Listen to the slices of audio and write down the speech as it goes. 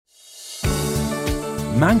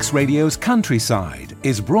Manx Radio's Countryside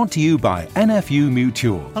is brought to you by NFU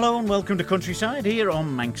Mutual. Hello and welcome to Countryside here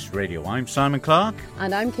on Manx Radio. I'm Simon Clark.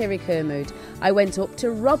 And I'm Kirree. I went up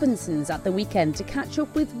to Robinson's at the weekend to catch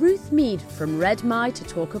up with Ruth Mead from Redmai to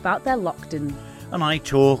talk about their Loaghton. And I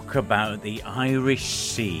talk about the Irish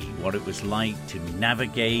Sea, what it was like to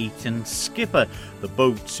navigate and skipper the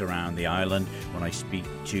boats around the island when I speak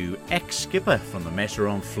to ex-skipper from the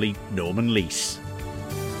Mezeron Fleet Norman Leece.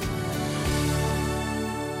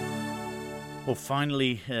 Well,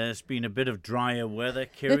 finally, it's been a bit of drier weather,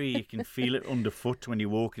 Kirree. You can feel it underfoot when you're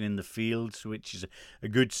walking in the fields, which is a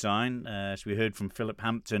good sign. As we heard from Philip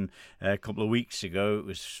Hampton a couple of weeks ago, it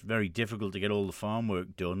was very difficult to get all the farm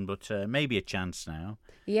work done, but maybe a chance now.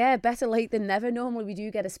 Yeah, better late than never. Normally we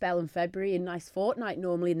do get a spell in February, a nice fortnight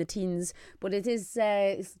normally in the teens, but it's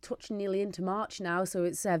touching nearly into March now, so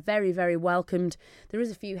it's very, very welcomed. There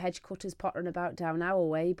is a few hedge cutters pottering about down our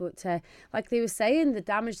way, but like they were saying, the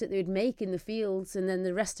damage that they would make in the fields and then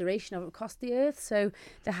the restoration of it cost the earth, so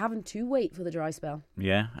they're having to wait for the dry spell.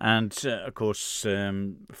 Yeah, and of course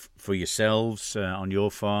for yourselves on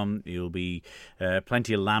your farm you'll be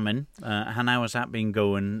plenty of lambing. How has that been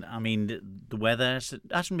going? I mean, the weather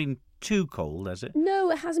hasn't been too cold, has it? No,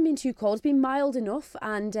 it hasn't been too cold. It's been mild enough,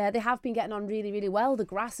 and they have been getting on really, really well. The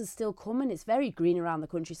grass is still coming. It's very green around the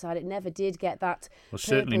countryside. It never did get that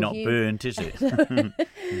certainly not hue. burnt, is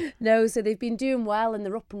it? No, so they've been doing well, and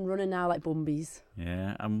they're up and running now like bumbies.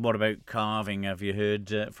 Yeah, and what about calving? Have you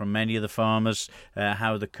heard from many of the farmers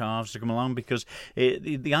how the calves have come along? Because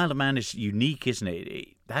the Isle of Man is unique, isn't it? It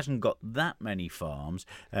hasn't got that many farms.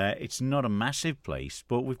 It's not a massive place,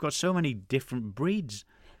 but we've got so many different breeds.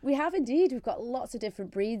 We have indeed. We've got lots of different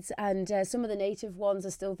breeds, and some of the native ones are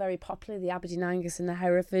still very popular. The Aberdeen Angus and the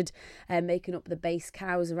Hereford making up the base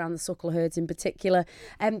cows around the suckle herds in particular.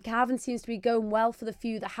 Calving seems to be going well for the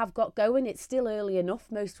few that have got going. It's still early enough.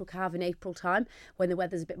 Most will calve in April time when the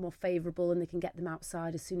weather's a bit more favourable and they can get them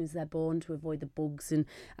outside as soon as they're born to avoid the bugs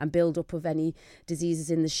and build up of any diseases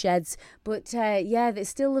in the sheds. But there's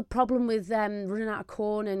still a problem with running out of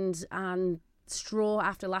corn and straw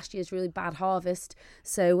after last year's really bad harvest,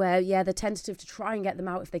 so they're tentative to try and get them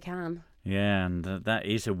out if they can. Yeah, and that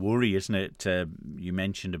is a worry, isn't it? You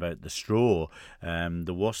mentioned about the straw.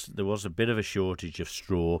 There was a bit of a shortage of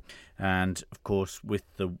straw, and of course with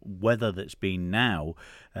the weather that's been now,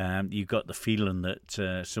 you got the feeling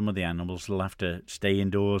that some of the animals will have to stay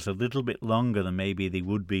indoors a little bit longer than maybe they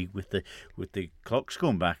would be with the clocks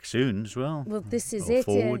going back soon as well. Well, this is it.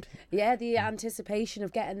 Forward. Yeah, the anticipation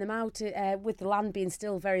of getting them out with the land being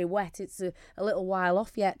still very wet. It's a little while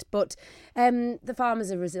off yet, but the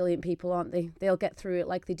farmers are resilient people, aren't they? They'll get through it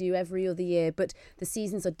like they do every other year, but the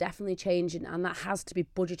seasons are definitely changing, and that has to be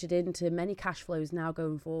budgeted into many cash flows now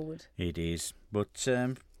going forward. It is, but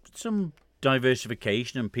some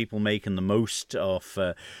diversification and people making the most of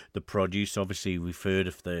the produce. Obviously, we've heard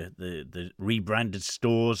of the rebranded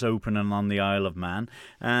stores opening on the Isle of Man,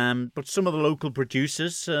 but some of the local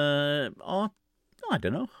producers are, I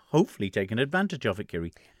don't know, hopefully taking advantage of it,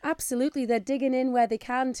 Kirree. Absolutely, they're digging in where they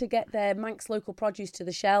can to get their Manx local produce to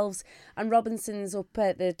the shelves, and Robinson's up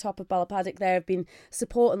at the top of Ballapaddock there have been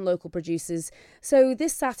supporting local producers. So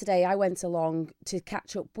this Saturday I went along to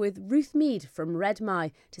catch up with Ruth Mead from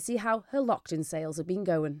Redmai to see how her Loaghton sales have been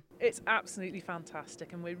going. It's absolutely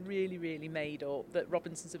fantastic, and we're really, really made up that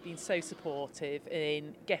Robinsons have been so supportive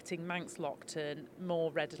in getting Manx Loaghton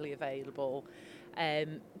more readily available.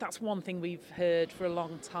 That's one thing we've heard for a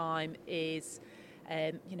long time is,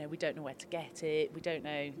 we don't know where to get it, we don't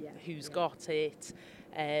know who's got it,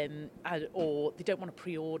 or they don't want to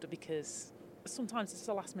pre-order because sometimes it's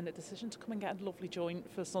a last minute decision to come and get a lovely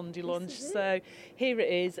joint for Sunday lunch. So here it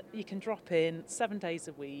is, you can drop in 7 days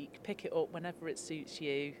a week, pick it up whenever it suits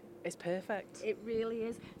you. It's perfect. It really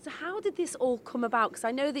is. So how did this all come about? Because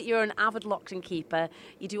I know that you're an avid Loaghton keeper.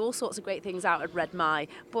 You do all sorts of great things out at Redmai,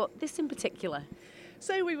 but this in particular.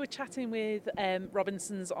 So we were chatting with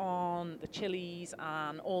Robinsons on the chilies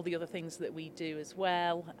and all the other things that we do as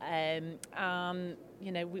well. And,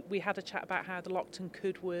 we had a chat about how the Loaghton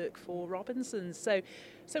could work for Robinsons. So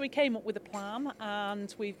we came up with a plan,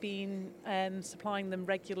 and we've been supplying them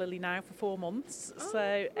regularly now for 4 months.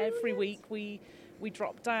 So every week we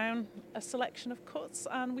drop down a selection of cuts,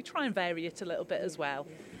 and we try and vary it a little bit as well.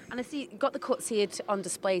 And I see you've got the cuts here on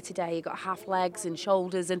display today. You've got half legs and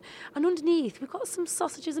shoulders, and underneath we've got some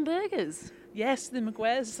sausages and burgers. Yes, the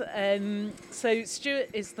Maguires. So Stuart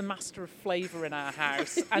is the master of flavour in our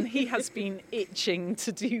house, and he has been itching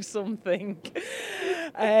to do something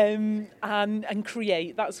and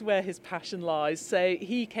create. That's where his passion lies. So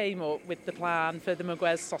he came up with the plan for the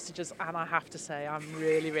Maguires sausages, and I have to say I'm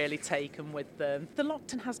really, really taken with them. The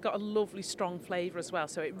Loaghton has got a lovely strong flavour as well,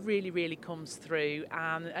 so it really, really comes through.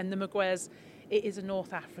 And the Maguires, it is a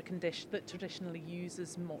North African dish that traditionally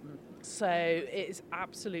uses mutton, so it is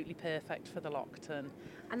absolutely perfect for the Loaghton.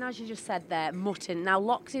 And as you just said there, mutton. Now,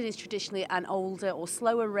 Loaghton is traditionally an older or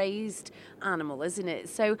slower raised animal, isn't it?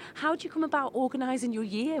 So how do you come about organising your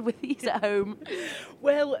year with these at home?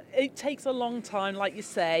 Well, it takes a long time, like you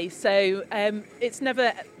say. So it's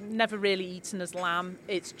never really eaten as lamb.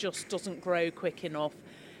 It just doesn't grow quick enough.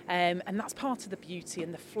 And that's part of the beauty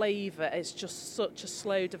and the flavour. It's just such a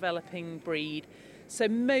slow developing breed. So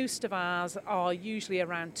most of ours are usually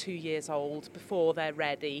around 2 years old before they're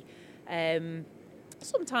ready.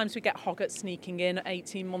 Sometimes we get hogget sneaking in at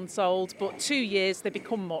 18 months old, but 2 years they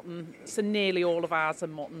become mutton. So nearly all of ours are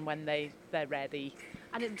mutton when they're ready.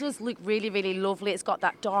 And it does look really, really lovely. It's got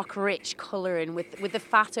that dark, rich colouring with the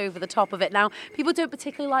fat over the top of it. Now, people don't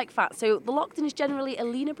particularly like fat, so the Loaghton is generally a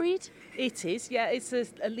leaner breed? It is, yeah. It's a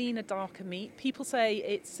leaner, darker meat. People say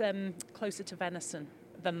it's closer to venison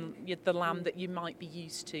than the lamb that you might be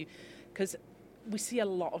used to, because we see a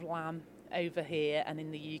lot of lamb over here and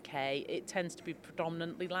in the UK. It tends to be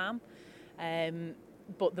predominantly lamb.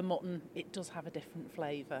 But the mutton, it does have a different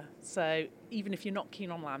flavour. So even if you're not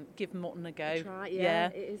keen on lamb, give mutton a go. Try, yeah,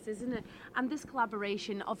 it is, isn't it? And this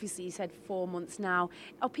collaboration, obviously you said 4 months now.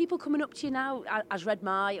 Are people coming up to you now, as read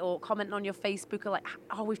my, or commenting on your Facebook, or like,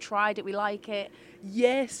 oh, we've tried it, we like it?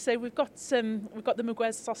 Yes, so we've got the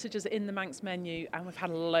Maguires sausages in the Manx menu, and we've had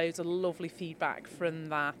loads of lovely feedback from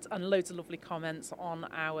that, and loads of lovely comments on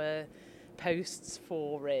our posts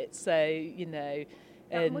for it. So, you know.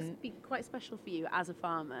 That must be quite special for you as a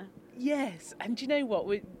farmer. Yes, and do you know what?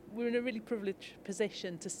 We're in a really privileged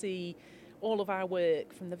position to see all of our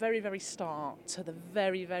work from the very, very start to the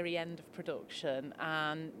very, very end of production,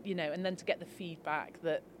 and and then to get the feedback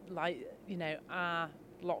that, like, our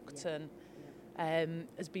Loaghton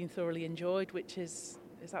has been thoroughly enjoyed, which is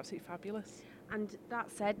absolutely fabulous. And that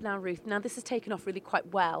said, now Ruth, this has taken off really quite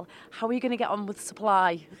well. How are you going to get on with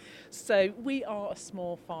supply? So we are a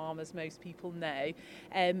small farm, as most people know,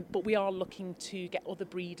 but we are looking to get other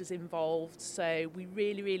breeders involved. So we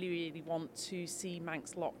really, really, really want to see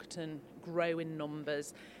Manx Loaghton grow in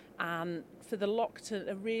numbers. And for the Loaghton,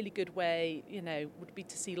 a really good way, would be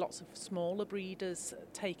to see lots of smaller breeders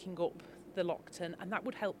taking up the Loaghton, and that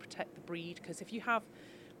would help protect the breed, because if you have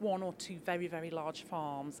 1 or 2 very, very large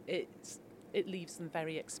farms, it leaves them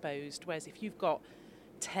very exposed. Whereas if you've got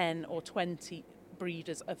 10 or 20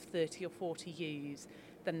 breeders of 30 or 40 ewes,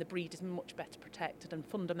 then the breed is much better protected. And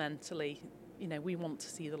fundamentally, we want to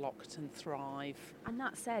see the Loaghton thrive. And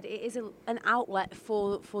that said, it is an outlet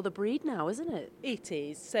for the breed now, isn't it? It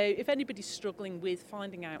is. So if anybody's struggling with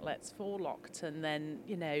finding outlets for Loaghton, then,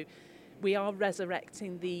 we are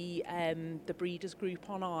resurrecting the breeders group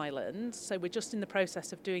on Ireland, so we're just in the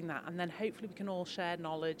process of doing that, and then hopefully we can all share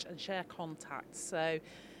knowledge and share contacts, so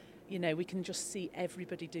we can just see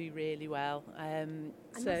everybody do really well. And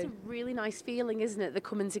that's a really nice feeling, isn't it? The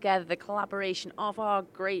coming together, the collaboration of our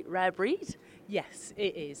great rare breed. Yes,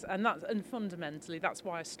 it is, and fundamentally that's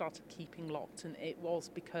why I started keeping Loaghton. It was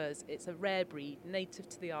because it's a rare breed, native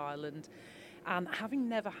to the island, and having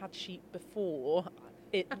never had sheep before.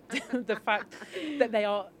 The fact that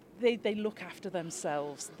they look after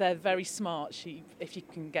themselves. They're very smart sheep, if you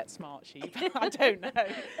can get smart sheep. I don't know.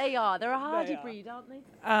 They're a hardy breed, aren't they?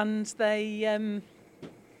 And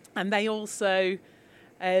they also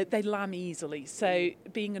they lamb easily. So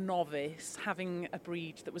being a novice, having a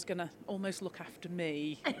breed that was going to almost look after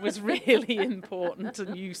me was really important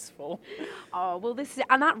and useful. Oh, well,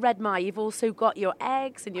 and at Red Mile, you've also got your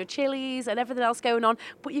eggs and your chilies and everything else going on,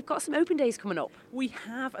 but you've got some open days coming up. We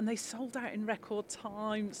have, and they sold out in record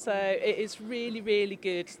time. So it is really, really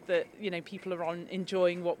good that, people are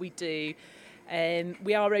enjoying what we do.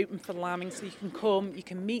 We are open for lambing, so you can come, you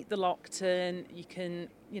can meet the Loaghton, you can,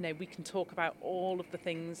 we can talk about all of the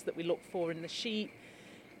things that we look for in the sheep.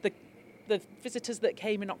 The visitors that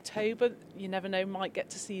came in October, you never know, might get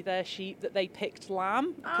to see their sheep that they picked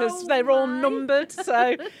lamb, because they're all numbered,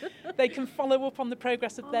 so they can follow up on the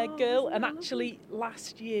progress of their girl. And actually,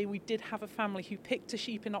 last year we did have a family who picked a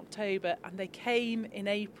sheep in October, and they came in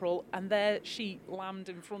April, and their sheep lambed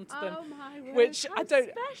in front of them. Oh my word, which how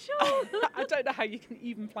special. I don't know how you can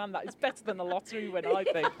even plan that. It's better than a lottery win, I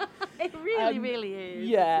think. It really, really is.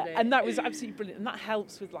 Yeah, and that was absolutely brilliant, and that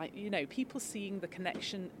helps with, people seeing the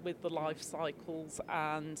connection with the livestock. life cycles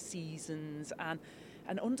and seasons, and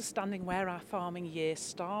understanding where our farming year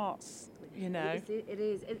starts. It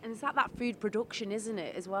is. And it's that food production, isn't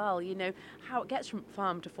it, as well? How it gets from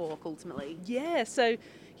farm to fork ultimately. Yeah, so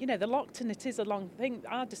the Loaghton, it is a long thing.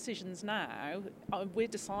 Our decisions now, we're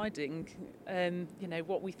deciding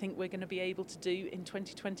what we think we're going to be able to do in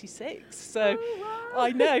 2026. So wow.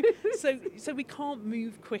 I know. So we can't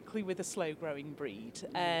move quickly with a slow growing breed,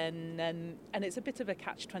 and it's a bit of a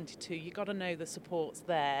catch-22. You've got to know the support's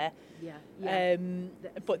there. Yeah.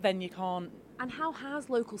 But then you can't. And how has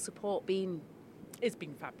local support been? It's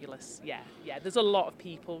been fabulous. Yeah. There's a lot of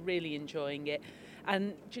people really enjoying it.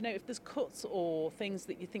 And if there's cuts or things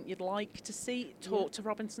that you think you'd like to see, talk to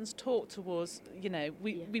Robinsons, talk to us.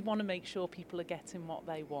 We want to make sure people are getting what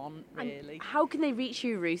they want, really. And how can they reach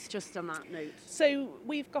you, Ruth, just on that note? So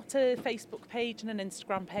we've got a Facebook page and an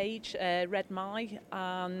Instagram page, Red My,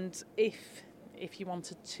 and if you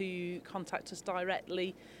wanted to contact us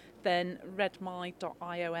directly, then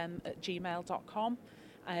redmy.iom@gmail.com.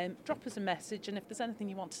 Drop us a message, and if there's anything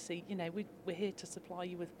you want to see, we're here to supply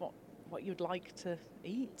you with what you'd like to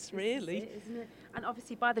eat, really. This is it, isn't it? And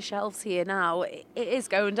obviously by the shelves here now, it is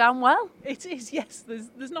going down well. It is, yes.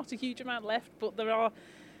 There's not a huge amount left, but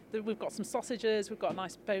we've got some sausages, we've got a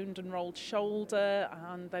nice boned and rolled shoulder,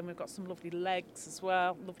 and then we've got some lovely legs as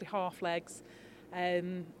well, lovely half legs.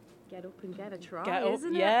 Get up and get a try, get up,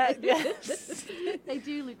 isn't yeah, it? Yes. They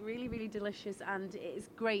do look really, really delicious, and it's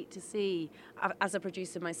great to see, as a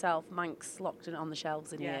producer myself, Manx Loaghton on the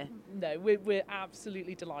shelves in here. No, we're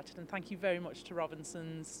absolutely delighted, and thank you very much to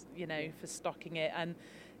Robinsons, for stocking it. And,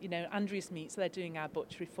 Andreas Meats, they're doing our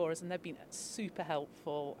butchery for us, and they've been super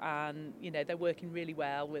helpful, and, they're working really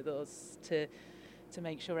well with us to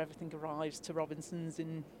make sure everything arrives to Robinsons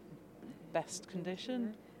in best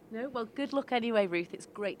condition. No, well, good luck anyway, Ruth. It's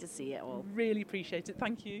great to see it all. Really appreciate it.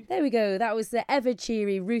 Thank you. There we go. That was the ever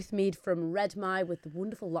cheery Ruth Mead from Red My with the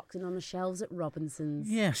wonderful Loaghton on the shelves at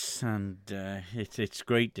Robinsons. Yes, and it's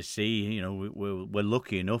great to see. We're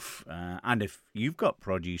lucky enough, and if you've got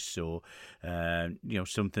produce or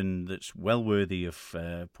something that's well worthy of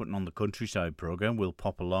putting on the Countryside programme, we'll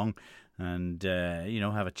pop along and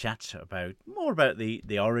have a chat more about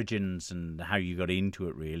the origins and how you got into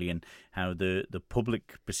it, really, and how the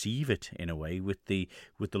public perceive it in a way with the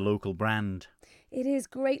local brand. It is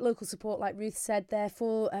great local support, like Ruth said there,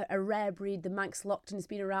 for a rare breed. The Manx Loaghton has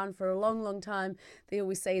been around for a long, long time. They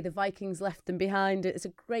always say the Vikings left them behind. It's a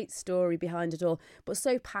great story behind it all, but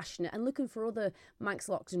so passionate, and looking for other Manx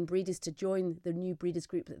Loaghton breeders to join the new breeders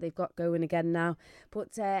group that they've got going again now.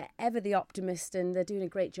 But ever the optimist, and they're doing a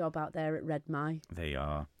great job out there at Red My. They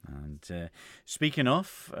are. And speaking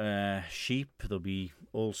of sheep, there'll be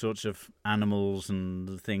all sorts of animals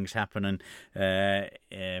and things happening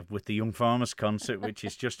with the Young Farmers Concert, which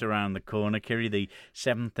is just around the corner, Kirree, the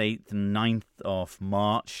 7th, 8th and 9th of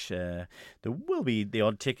March. There will be the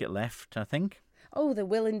odd ticket left, I think. Oh, there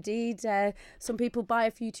will indeed. Some people buy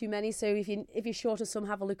a few too many, so if you're short of some,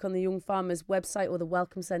 have a look on the Young Farmers website or the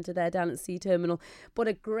Welcome Centre there down at Sea Terminal. But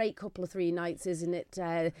a great couple of 3 nights, isn't it?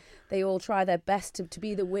 They all try their best to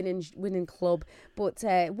be the winning club. But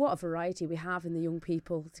what a variety we have in the young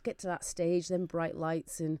people to get to that stage, them bright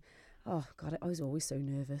lights, and oh God, I was always so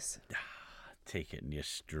nervous. Take it in your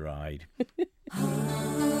stride.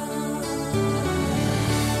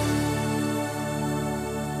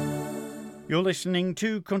 You're listening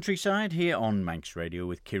to Countryside here on Manx Radio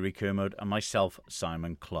with Kirree Kermode and myself,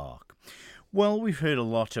 Simon Clark. Well, we've heard a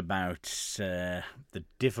lot about the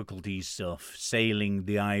difficulties of sailing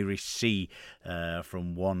the Irish Sea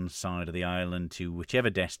from one side of the island to whichever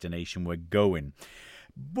destination we're going.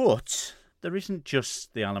 But there isn't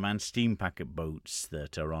just the Isle of Man steam packet boats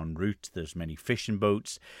that are en route. There's many fishing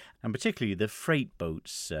boats, and particularly the freight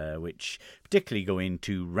boats, which particularly go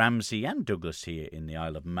into Ramsey and Douglas here in the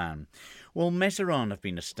Isle of Man. Well, Mezeron have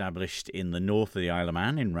been established in the north of the Isle of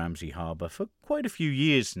Man in Ramsey Harbour for quite a few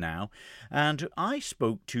years now, and I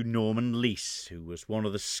spoke to Norman Leece, who was one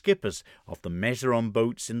of the skippers of the Mezeron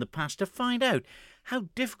boats in the past, to find out how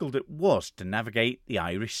difficult it was to navigate the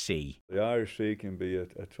Irish Sea. The Irish Sea can be a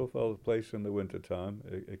tough old place in the winter time.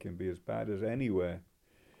 It can be as bad as anywhere.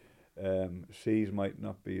 Seas might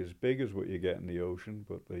not be as big as what you get in the ocean,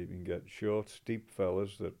 but you can get short, steep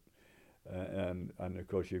fellas that, and of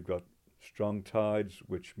course you've got strong tides,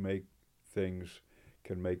 which can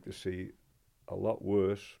make the sea a lot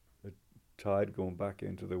worse. The tide going back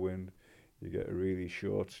into the wind, you get a really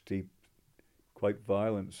short, steep, quite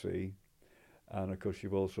violent sea. And of course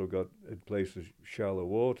you've also got in places shallow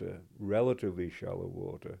water, relatively shallow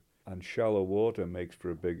water. And shallow water makes for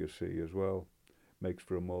a bigger sea as well, makes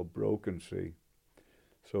for a more broken sea.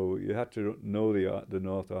 So you had to know the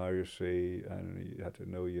North Irish Sea, and you had to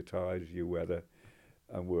know your tides, your weather,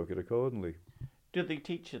 and work it accordingly. Do they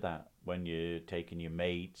teach you that when you're taking your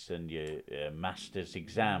mates and your master's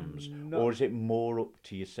exams? No. Or is it more up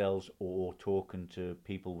to yourselves or talking to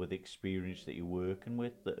people with experience that you're working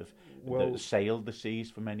with that have sailed the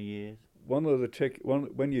seas for many years? When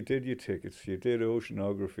you did your tickets, you did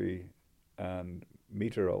oceanography and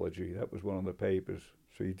meteorology. That was one of the papers.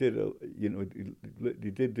 So you did,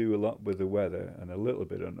 you did do a lot with the weather and a little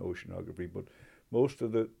bit on oceanography, but most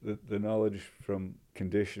of the knowledge from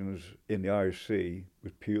conditions in the Irish Sea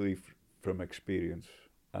was purely from experience.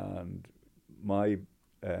 And my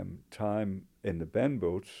time in the bend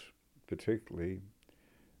boats, particularly,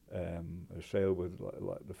 I sailed with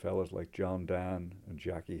like the fellas like John Dan and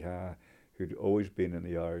Jackie Ha, who'd always been in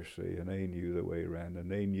the Irish Sea, and they knew their way around,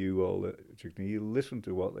 and they knew all the technique. You listened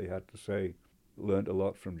to what they had to say. Learned a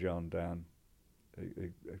lot from John Dan, a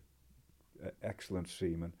excellent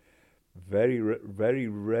seaman. Very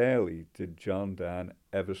rarely did John Dan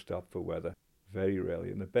ever stop for weather. Very rarely.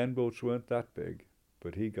 And the bend boats weren't that big,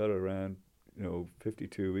 but he got around,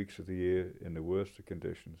 52 weeks of the year in the worst of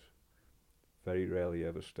conditions. Very rarely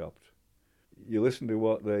ever stopped. You listen to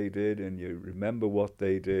what they did and you remember what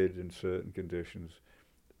they did in certain conditions.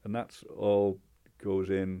 And that's all goes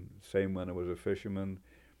in, same when I was a fisherman.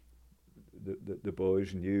 The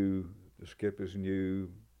boys knew, the skippers knew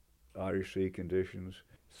Irish Sea conditions.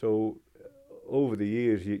 So over the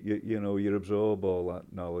years, you absorb all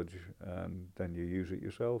that knowledge and then you use it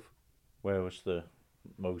yourself. Where was the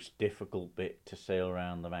most difficult bit to sail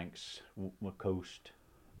around the Manx coast?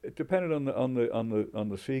 It depended on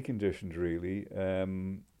the sea conditions really,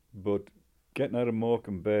 but getting out of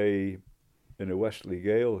Morecambe Bay in a westerly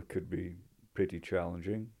gale could be pretty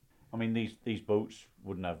challenging. I mean, these boats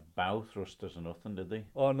wouldn't have bow thrusters or nothing, did they?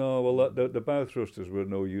 Oh no, well the bow thrusters were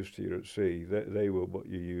no use to you at sea. They were what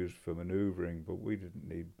you used for manoeuvring, but we didn't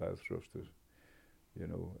need bow thrusters.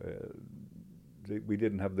 We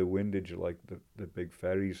didn't have the windage like the big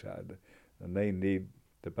ferries had, and they need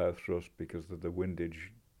the bow thrust because of the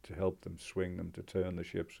windage to help them swing them to turn the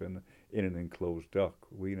ships in an enclosed dock.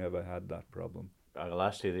 We never had that problem. I'll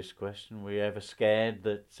ask you this question: were you ever scared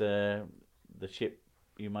that the ship,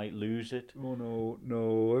 you might lose it? Oh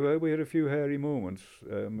no. We had a few hairy moments.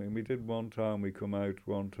 We did one time. We come out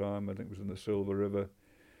one time. I think it was in the Silver River,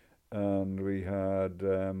 and we had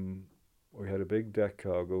a big deck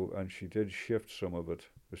cargo, and she did shift some of it.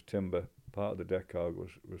 It was timber. Part of the deck cargo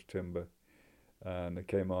was timber, and it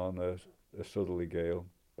came on a southerly gale,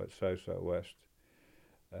 about south-southwest,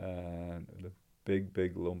 and a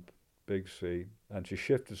big lump, big sea, and she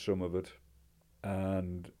shifted some of it,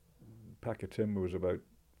 and pack of timber was about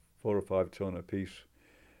 4 or 5 ton a piece,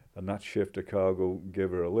 and that shift of cargo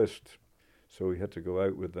gave her a list. So we had to go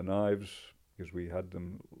out with the knives because we had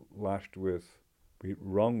them we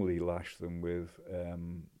wrongly lashed them with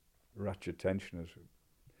ratchet tensioners.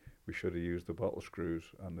 We should have used the bottle screws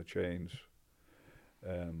and the chains,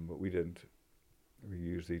 but we didn't. We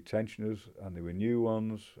used the tensioners, and they were new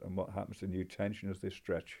ones, and what happens to new tensioners? They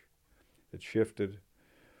stretch. It shifted,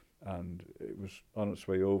 and it was on its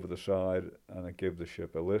way over the side, and it gave the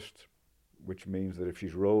ship a list, which means that if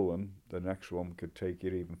she's rolling, the next one could take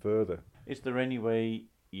it even further. Is there any way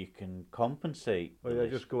you can compensate? Well, yeah,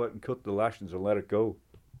 just go out and cut the lashings and let it go.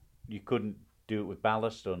 You couldn't do it with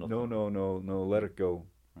ballast or nothing? No, let it go.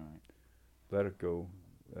 Right. Let it go.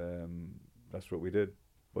 That's what we did.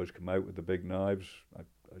 Boys come out with the big knives. I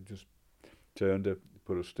just turned it,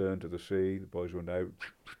 put a stern to the sea. The boys went out,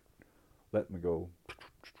 let me go.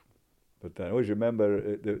 But then I always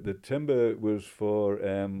remember the timber was for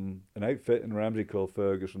an outfit in Ramsey called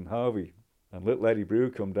Ferguson Harvey. And little Eddie Brew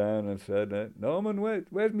come down and said, Norman,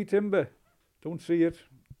 where's me timber? Don't see it.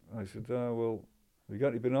 I said, well, have you got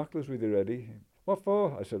any binoculars with you, Eddie? What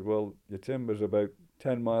for? I said, well, your timber's about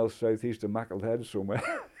 10 miles southeast of Macklehead somewhere.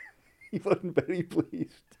 He wasn't very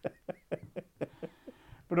pleased.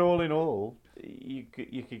 But all in all, you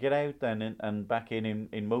could get out then and back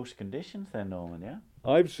in most conditions then, Norman, yeah?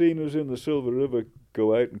 I've seen us in the Silver River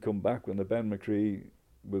go out and come back when the Ben McCree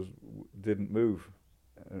didn't move.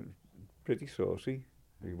 Pretty saucy.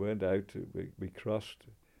 We went out, we crossed,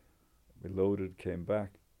 we loaded, came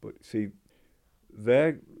back. But see,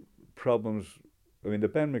 their problems, the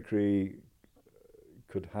Ben McCree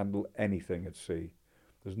could handle anything at sea.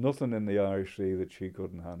 There's nothing in the Irish Sea that she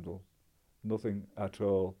couldn't handle. Nothing at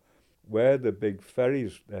all. Where the big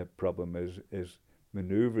ferries' problem is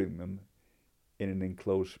manoeuvring them in an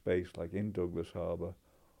enclosed space like in Douglas Harbour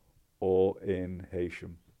or in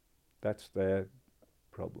Heysham. That's their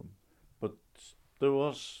problem. But there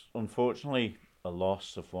was, unfortunately, a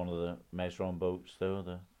loss of one of the Mezeron boats,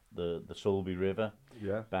 though, the Sulby River.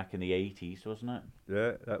 Yeah. Back in the 80s, wasn't it?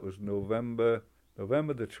 Yeah, that was November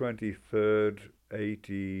the 23rd,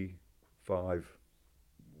 85,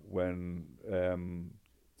 when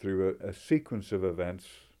through a sequence of events,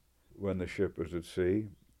 when the ship was at sea,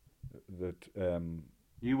 that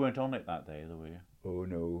you weren't on it that day, though, were you? Oh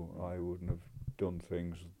no, I wouldn't have done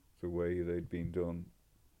things the way they'd been done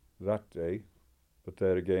that day. But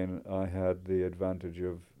there again, I had the advantage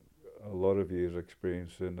of a lot of years'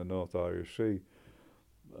 experience in the North Irish Sea,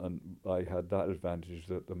 and I had that advantage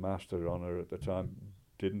that the master on her at the time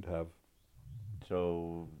didn't have.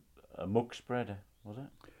 So, a muck spreader, was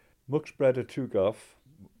it? Muck spreader took off.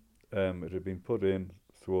 It had been put in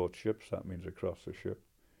thwart ships, that means across the ship.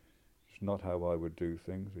 It's not how I would do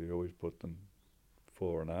things. You always put them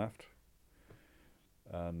fore and aft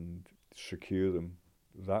and secure them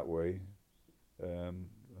that way, and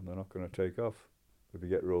they're not going to take off. If you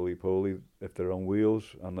get roly-poly, if they're on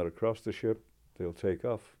wheels and they're across the ship, they'll take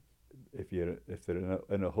off. If they're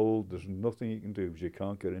in a hold, there's nothing you can do because you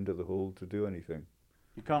can't get into the hold to do anything.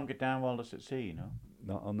 You can't get down while it's at sea, you know?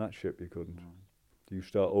 Not on that ship, you couldn't. No. You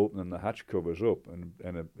start opening the hatch covers up, and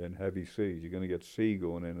in heavy seas, you're going to get sea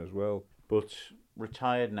going in as well. But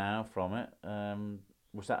retired now from it,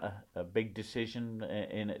 was that a big decision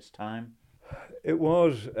in its time? It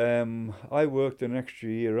was. I worked an extra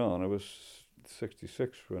year on. I was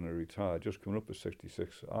 66 when I retired, just coming up to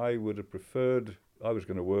 66. I would have preferred, I was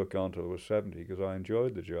going to work on till I was 70 because I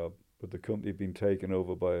enjoyed the job. But the company had been taken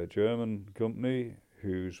over by a German company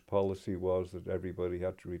whose policy was that everybody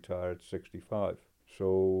had to retire at 65.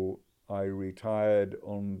 So I retired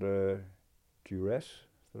under duress, is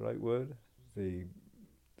the right word? The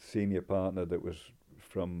senior partner that was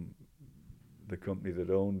from the company that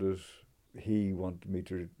owned us, he wanted me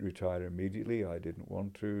to retire immediately. I didn't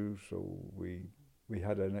want to, so we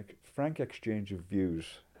had a frank exchange of views.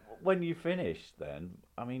 When you finished then,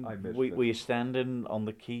 I mean, were you standing on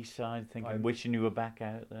the quayside thinking, wishing you were back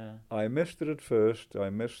out there? I missed it at first. I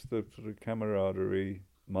missed the sort of camaraderie.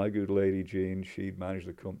 My good lady Jean, she'd managed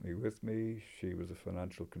the company with me. She was the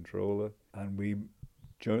financial controller, and we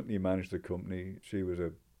jointly managed the company. She was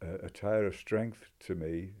a tower of strength to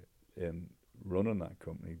me in running that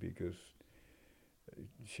company because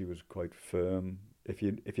she was quite firm. If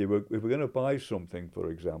we were going to buy something, for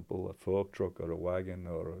example, a fork truck or a wagon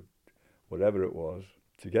or whatever it was,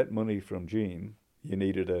 to get money from Jean, you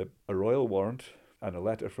needed a royal warrant and a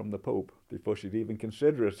letter from the Pope before she'd even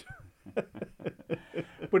consider it.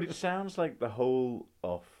 But it sounds like the whole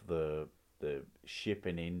of the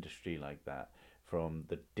shipping industry like that, from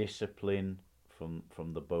the discipline,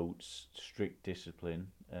 from the boats, strict discipline,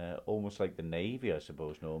 almost like the Navy, I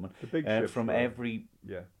suppose, Norman. The big ships from every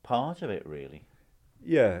part of it, really.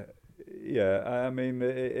 Yeah. I mean,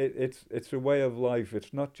 it's a way of life.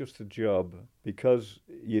 It's not just a job, because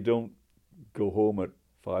you don't go home at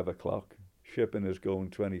 5 o'clock. Shipping is going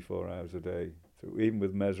 24 hours a day. So even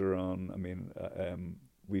with Mezeron, I mean,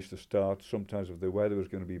 we used to start, sometimes if the weather was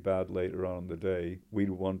going to be bad later on in the day,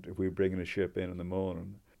 if we were bringing a ship in the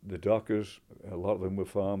morning, the dockers, a lot of them were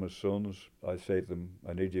farmers' sons. I'd say to them,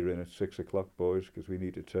 I need you in at 6 o'clock, boys, because we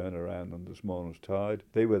need to turn around on this morning's tide.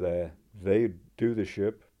 They were there. They'd do the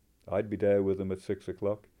ship. I'd be there with them at 6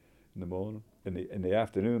 o'clock in the morning. In the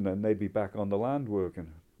afternoon, then they'd be back on the land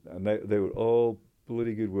working. And they were all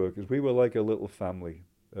bloody good workers. We were like a little family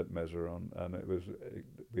at Mezeron, and it was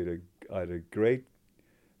I had a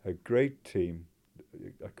great team.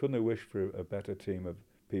 I couldn't have wished for a better team of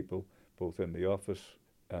people, both in the office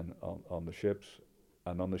and on the ships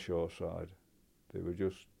and on the shore side. They were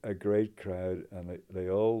just a great crowd, and they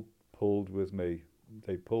all pulled with me.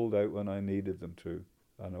 They pulled out when I needed them to,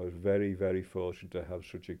 and I was very, very fortunate to have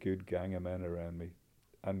such a good gang of men around me,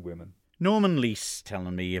 and women. Norman Leece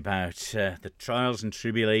telling me about the trials and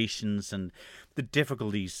tribulations and the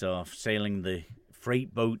difficulties of sailing the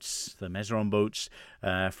freight boats, the Mezeron boats,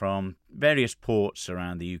 from various ports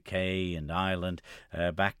around the UK and Ireland,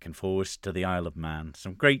 back and forwards to the Isle of Man.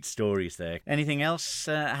 Some great stories there. Anything else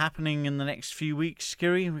happening in the next few weeks,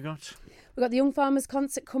 Kirree? We've got the Young Farmers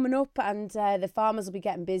Concert coming up, and the farmers will be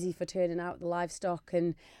getting busy for turning out the livestock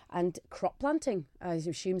and crop planting. I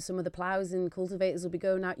assume some of the ploughs and cultivators will be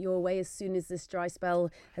going out your way as soon as this dry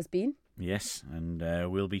spell has been. Yes, and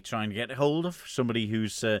we'll be trying to get hold of somebody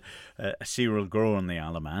who's a cereal grower on the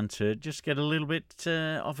Isle of Man to just get a little bit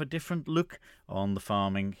of a different look on the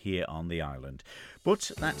farming here on the island.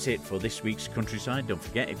 But that's it for this week's Countryside. Don't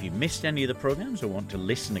forget, if you missed any of the programmes or want to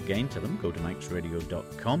listen again to them, go to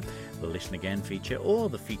manxradio.com. The Listen Again feature or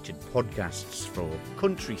the featured podcasts for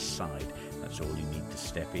Countryside. That's That's all you need to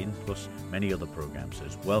step in, plus many other programmes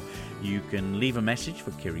as well. You can leave a message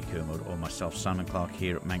for Kirree Kermode or myself, Simon Clark,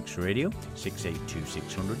 here at Manx Radio,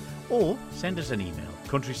 682600, or send us an email,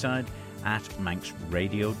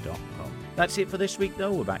 countryside@manxradio.com. That's it for this week,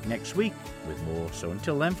 though. We're back next week with more. So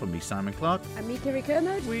until then, from me, Simon Clark. And me, Kirree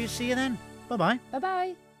Kermode. We'll see you then. Bye-bye.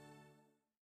 Bye-bye.